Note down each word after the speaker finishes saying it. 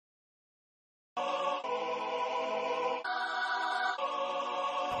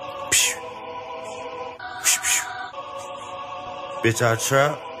Bitch, I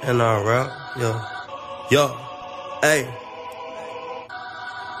trap and I rap, yo, ayy.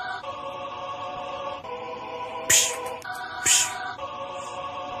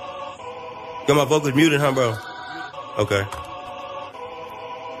 Got my vocals muted, huh, bro?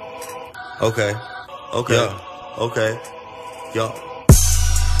 Okay. Yo.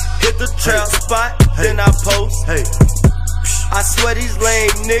 Hit the trap spot, then I post. Hey. I swear these lame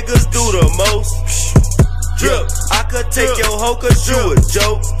niggas do the most. Yeah, I could take your hoe cause you a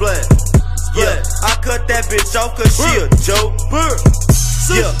joke. Yeah, I cut that bitch off cause she a joke.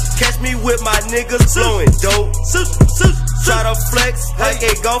 Yeah, catch me with my niggas blowing dope. Try to flex like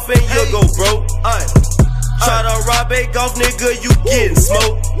Agoff and you'll go broke. Try to rob Agoff, nigga, you getting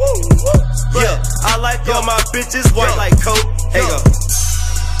smoked. Yeah, I like all my bitches white like coke. Hey,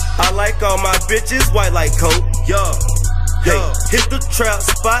 I like all my bitches white like coke. Hey, hit the trap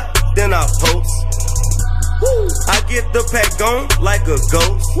spot, then I post. I get the pack gone like a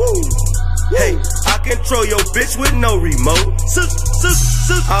ghost. Hey, I control your bitch with no remote.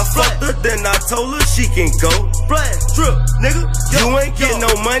 I fucked her, then I told her she can go. Nigga, you ain't get no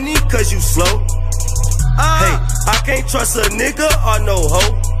money cause you slow. Hey, I can't trust a nigga or no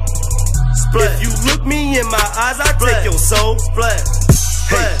hoe. If you look me in my eyes, I take your soul.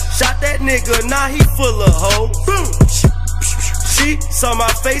 Hey, shot that nigga, now he full of hoes. She saw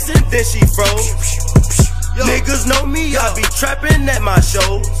my face and then she froze. Niggas know me, I be trapping at my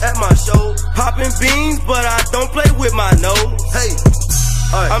shows. Popping beans, but I don't play with my nose. Hey,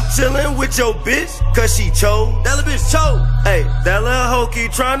 I'm chillin' with your bitch, cause she chose. That little bitch chose. Hey, that little hoe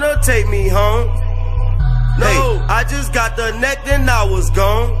keep tryna take me home. No, hey, I just got the neck, then I was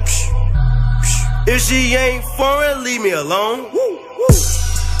gone. If she ain't foreign, leave me alone.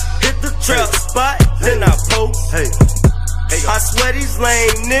 Hit the trap spot, then I post. I swear these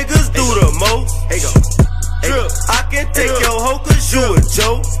lame niggas do the most. I can take your hoe cause you a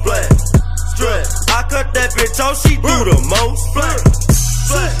joke. I cut that bitch off, she do the most.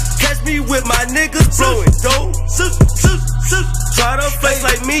 Catch me with my niggas blowing dope. Try to flex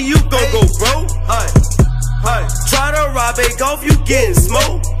like me, you gon' go broke. Try to rob Agoff, you getting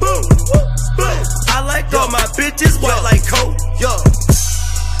smoked. I like all my bitches white like coke.